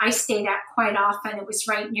 which I stayed at quite often. It was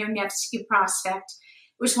right near Nevsky Prospect.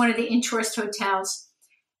 It was one of the in-tourist hotels.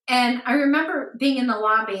 And I remember being in the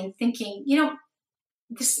lobby and thinking,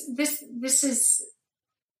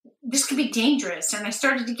 this could be dangerous. And I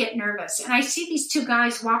started to get nervous. And I see these 2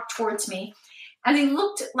 guys walk towards me, and they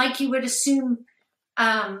looked like you would assume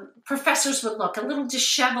professors would look, a little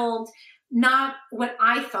disheveled, not what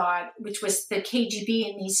I thought, which was the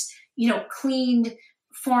KGB in these, cleaned,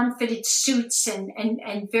 form-fitted suits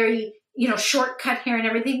and very, shortcut hair and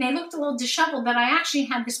everything. They looked a little disheveled, but I actually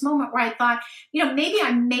had this moment where I thought, maybe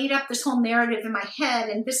I made up this whole narrative in my head,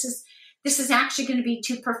 and this is actually going to be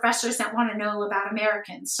 2 professors that want to know about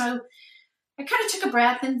Americans. So I kind of took a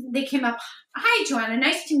breath, and they came up, hi, Joanna,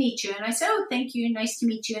 nice to meet you. And I said, oh, thank you, nice to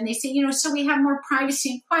meet you. And they said, so we have more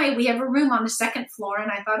privacy and quiet. We have a room on the 2nd floor.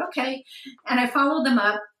 And I thought, okay. And I followed them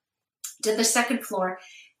up to the 2nd floor,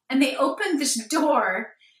 and they opened this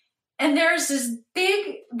door, and there's this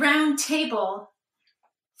big round table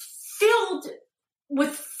filled with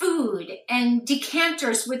food and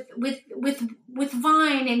decanters with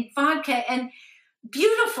wine and vodka and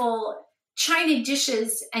beautiful china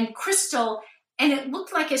dishes and crystal. And it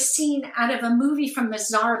looked like a scene out of a movie from the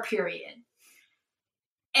Tsar period.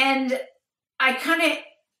 And I kind of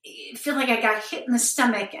feel like I got hit in the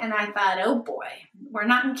stomach, and I thought, oh boy, we're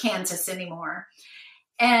not in Kansas anymore.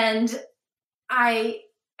 And I,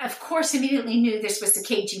 of course, immediately knew this was the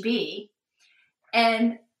KGB.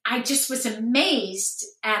 And I just was amazed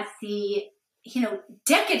at the,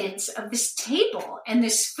 decadence of this table and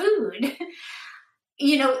this food.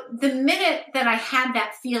 The minute that I had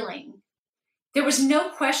that feeling, there was no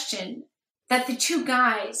question that the 2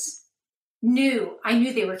 guys I knew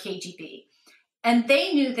they were KGB. And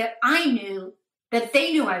they knew that I knew that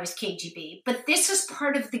they knew I was KGB. But this is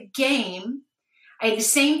part of the game. I had the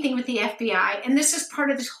same thing with the FBI. And this is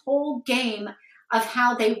part of this whole game of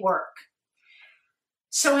how they work.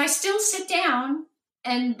 So I still sit down,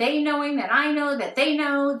 and they knowing that I know that they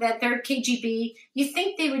know that they're KGB, you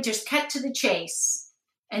think they would just cut to the chase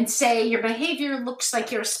and say, your behavior looks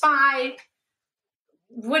like you're a spy.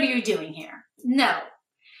 What are you doing here? No.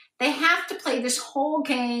 They have to play this whole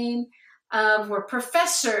game of we're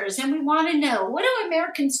professors and we want to know, what do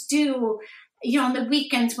Americans do, on the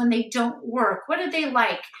weekends when they don't work? What are they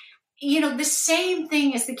like? The same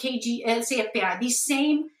thing as the FBI, these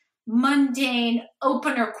same mundane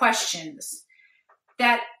opener questions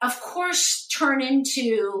that, of course, turn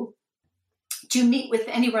into, do you meet with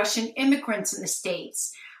any Russian immigrants in the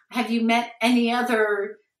States? Have you met any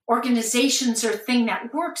other organizations or thing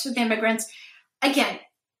that works with immigrants? Again,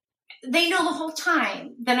 they know the whole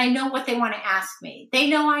time that I know what they want to ask me. They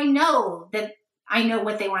know that I know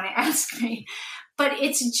what they want to ask me. But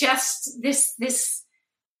it's just this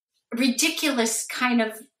ridiculous kind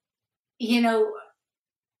of,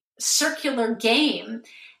 circular game.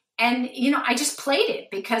 And, I just played it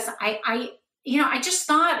because I just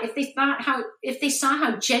thought if they saw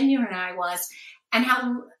how genuine I was and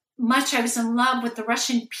how much I was in love with the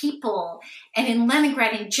Russian people and in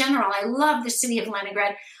Leningrad in general, I love the city of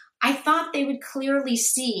Leningrad. I thought they would clearly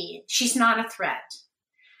see she's not a threat.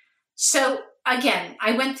 So again,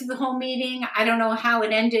 I went through the whole meeting. I don't know how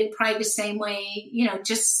it ended, probably the same way,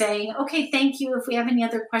 just saying, okay, thank you. If we have any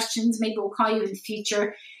other questions, maybe we'll call you in the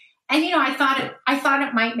future. And, I thought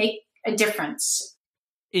it might make a difference.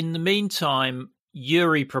 In the meantime,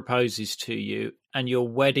 Yuri proposes to you and your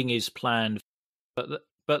wedding is planned,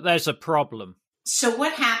 but there's a problem. So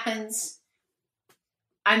what happens?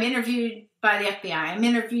 I'm interviewed by the FBI. I'm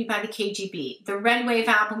interviewed by the KGB. The Red Wave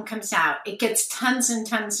album comes out. It gets tons and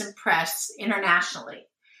tons of press internationally.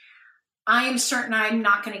 I am certain I'm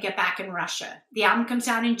not going to get back in Russia. The album comes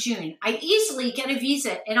out in June. I easily get a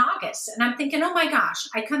visa in August. And I'm thinking, oh my gosh,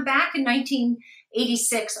 I come back in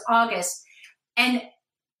 1986, August, and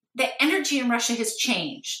the energy in Russia has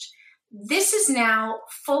changed. This is now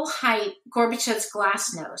full height Gorbachev's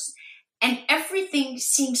glasnost. And everything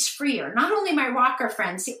seems freer. Not only my rocker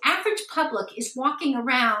friends, the average public is walking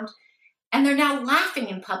around and they're now laughing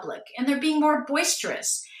in public and they're being more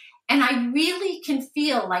boisterous. And I really can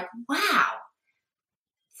feel like, wow,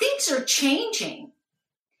 things are changing.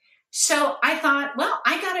 So I thought, well,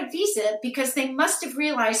 I got a visa because they must have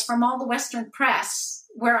realized from all the Western press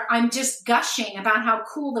where I'm just gushing about how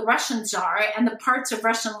cool the Russians are and the parts of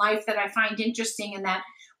Russian life that I find interesting and that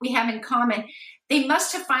we have in common. They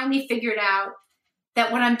must have finally figured out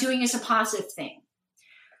that what I'm doing is a positive thing.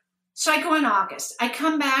 So I go in August. I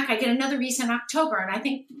come back. I get another visa in October. And I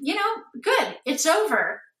think, good. It's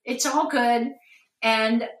over. It's all good.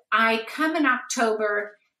 And I come in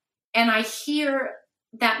October and I hear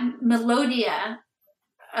that Melodia,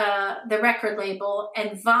 the record label,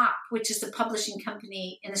 and VOP, which is the publishing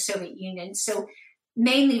company in the Soviet Union. So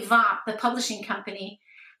mainly VOP, the publishing company,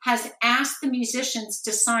 has asked the musicians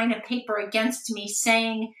to sign a paper against me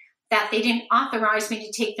saying that they didn't authorize me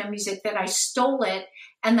to take their music, that I stole it,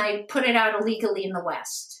 and I put it out illegally in the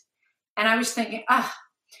West. And I was thinking,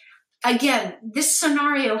 again, this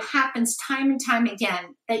scenario happens time and time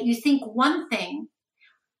again, that you think one thing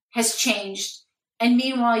has changed, and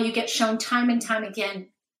meanwhile you get shown time and time again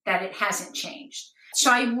that it hasn't changed. So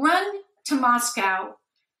I run to Moscow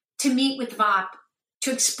to meet with VOP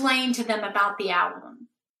to explain to them about the album.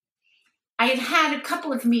 I had had a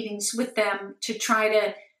couple of meetings with them to try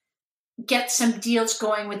to get some deals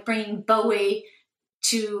going with bringing Bowie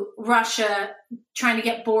to Russia, trying to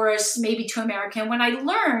get Boris maybe to America. And what I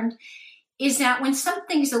learned is that when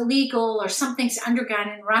something's illegal or something's underground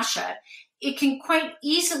in Russia, it can quite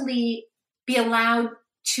easily be allowed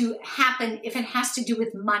to happen if it has to do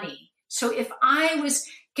with money. So if I was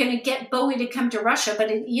going to get Bowie to come to Russia, but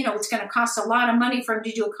it's going to cost a lot of money for him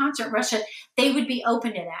to do a concert in Russia, they would be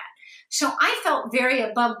open to that. So I felt very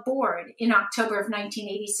above board in October of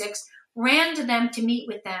 1986, ran to them to meet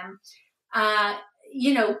with them,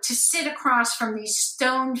 to sit across from these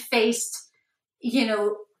stone-faced,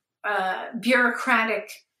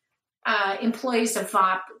 bureaucratic employees of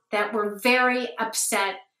VOP that were very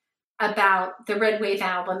upset about the Red Wave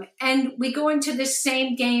album. And we go into this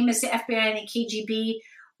same game as the FBI and the KGB,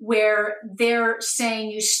 where they're saying,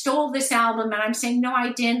 you stole this album. And I'm saying, no,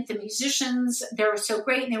 I didn't. The musicians, they were so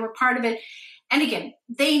great and they were part of it. And again,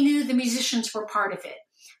 they knew the musicians were part of it.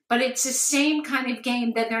 But it's the same kind of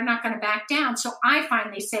game that they're not going to back down. So I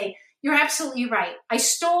finally say, You're absolutely right. I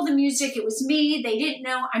stole the music. It was me. They didn't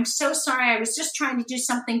know. I'm so sorry. I was just trying to do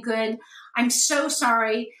something good. I'm so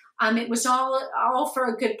sorry. It was all for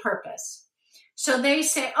a good purpose. So they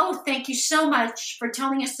say, oh, thank you so much for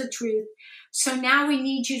telling us the truth. So now we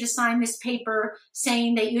need you to sign this paper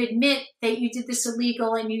saying that you admit that you did this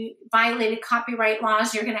illegal and you violated copyright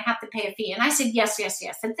laws. You're going to have to pay a fee. And I said, yes, yes,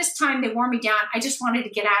 yes. At this time, they wore me down. I just wanted to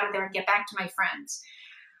get out of there and get back to my friends.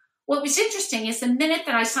 What was interesting is the minute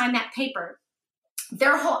that I signed that paper,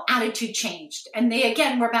 their whole attitude changed. And they,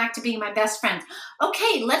 again, were back to being my best friends.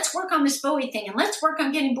 Okay, let's work on this Bowie thing, and let's work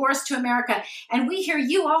on getting Boris to America. And we hear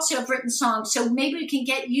you also have written songs, so maybe we can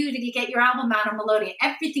get you to get your album out on Melodia.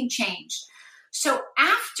 Everything changed. So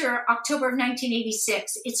after October of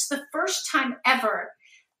 1986, it's the first time ever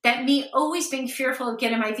that me always being fearful of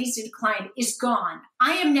getting my visa declined is gone.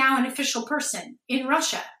 I am now an official person in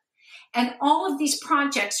Russia. And all of these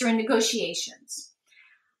projects are in negotiations.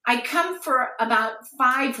 I come for about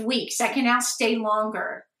 5 weeks. I can now stay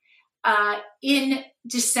longer in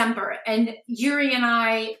December. And Yuri and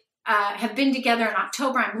I have been together in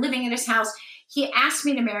October. I'm living at his house. He asked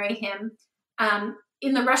me to marry him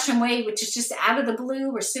in the Russian way, which is just out of the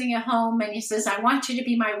blue. We're sitting at home and he says, I want you to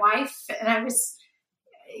be my wife. And I was,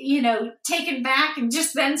 taken back and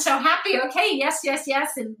just then so happy. Okay, yes, yes,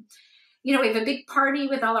 yes. And we have a big party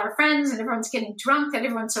with all our friends and everyone's getting drunk and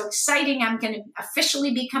everyone's so exciting. I'm going to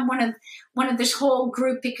officially become one of this whole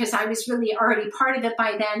group because I was really already part of it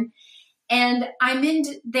by then. And I'm in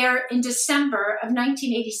there in December of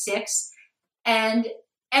 1986 and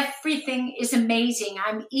everything is amazing.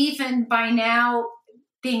 I'm even by now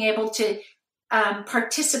being able to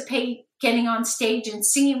participate, getting on stage and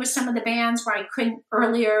singing with some of the bands where I couldn't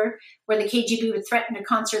earlier, where the KGB would threaten a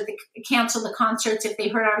concert, cancel the concerts if they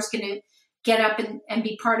heard I was going to get up and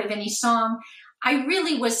be part of any song. I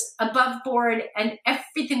really was above board and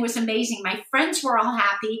everything was amazing. My friends were all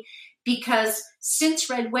happy because since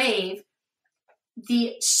Red Wave,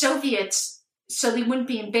 the Soviets, so they wouldn't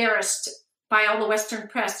be embarrassed by all the Western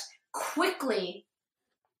press, quickly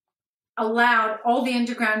allowed all the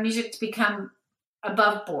underground music to become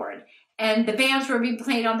above board. And the bands were being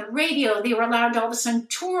played on the radio. They were allowed to all of a sudden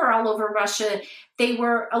tour all over Russia. They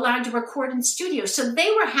were allowed to record in studios. So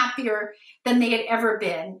they were happier than they had ever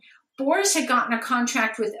been. Boris had gotten a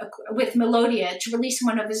contract with Melodia to release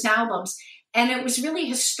one of his albums. And it was really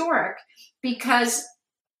historic because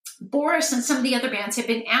Boris and some of the other bands had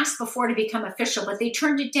been asked before to become official, but they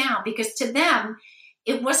turned it down because to them,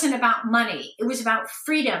 it wasn't about money. It was about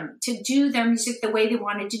freedom to do their music the way they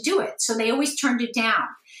wanted to do it. So they always turned it down.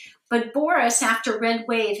 But Boris, after Red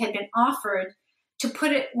Wave, had been offered to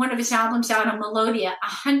put one of his albums out on Melodia,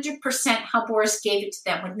 100% how Boris gave it to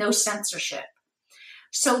them with no censorship.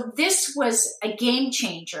 So this was a game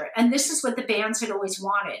changer, and this is what the bands had always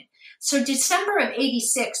wanted. So December of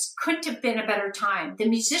 86 couldn't have been a better time. The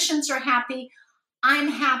musicians are happy. I'm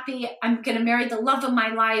happy. I'm going to marry the love of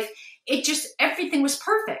my life. Everything was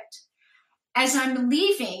perfect. As I'm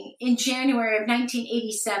leaving in January of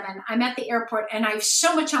 1987, I'm at the airport and I have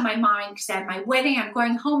so much on my mind because I had my wedding. I'm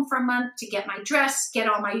going home for a month to get my dress, get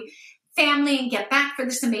all my family and get back for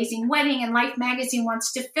this amazing wedding. And Life magazine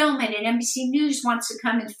wants to film it and NBC News wants to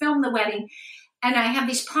come and film the wedding. And I have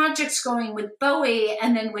these projects going with Bowie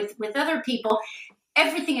and then with other people.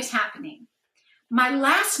 Everything is happening. My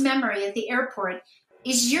last memory at the airport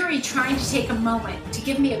is Yuri trying to take a moment to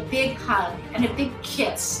give me a big hug and a big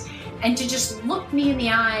kiss and to just look me in the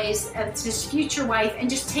eyes as his future wife and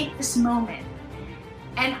just take this moment.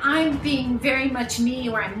 And I'm being very much me,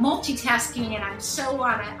 where I'm multitasking and I'm so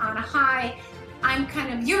on a high. I'm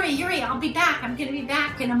kind of, Yuri, I'll be back. I'm going to be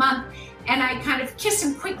back in a month. And I kind of kiss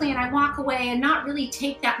him quickly and I walk away and not really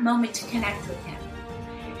take that moment to connect with him.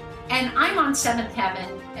 And I'm on seventh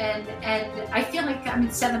heaven and I feel like I'm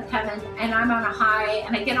in seventh heaven and I'm on a high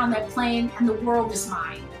and I get on that plane and the world is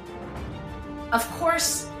mine. Of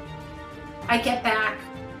course, I get back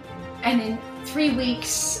and in 3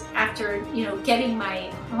 weeks after, getting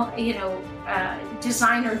my,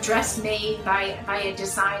 designer dress made by a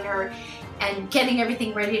designer and getting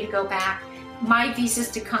everything ready to go back, my visa's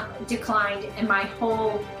declined and my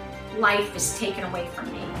whole life is taken away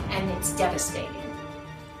from me and it's devastating.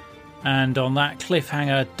 And on that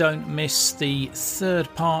cliffhanger, don't miss the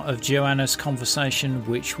third part of Joanna's conversation,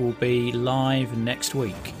 which will be live next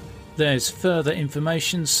week. There's further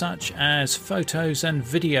information such as photos and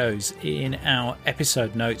videos in our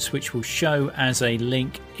episode notes, which will show as a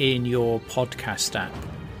link in your podcast app.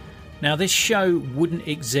 Now, this show wouldn't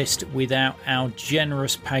exist without our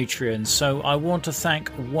generous Patreons, so I want to thank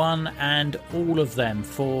one and all of them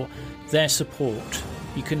for their support.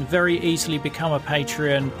 You can very easily become a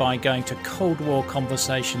Patreon by going to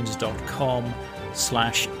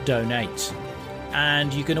coldwarconversations.com/donate.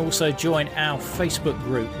 And you can also join our Facebook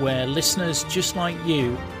group where listeners just like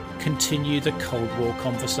you continue the Cold War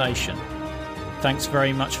conversation. Thanks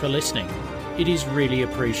very much for listening. It is really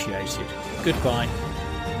appreciated. Goodbye.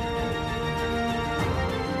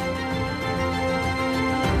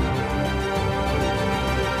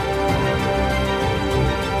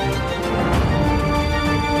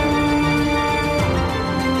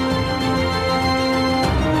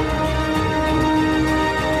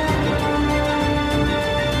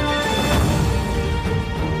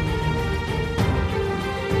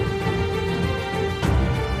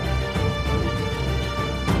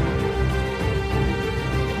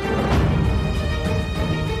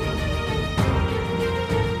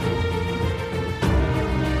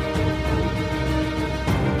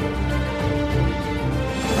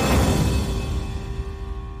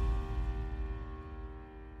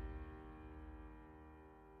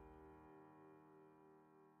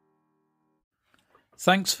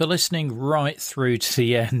 Thanks for listening right through to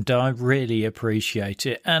the end. I really appreciate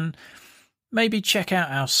it. And maybe check out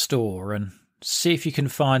our store and see if you can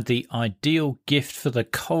find the ideal gift for the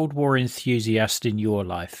Cold War enthusiast in your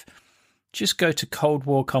life. Just go to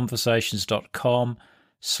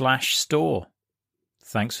coldwarconversations.com/store.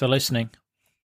 Thanks for listening.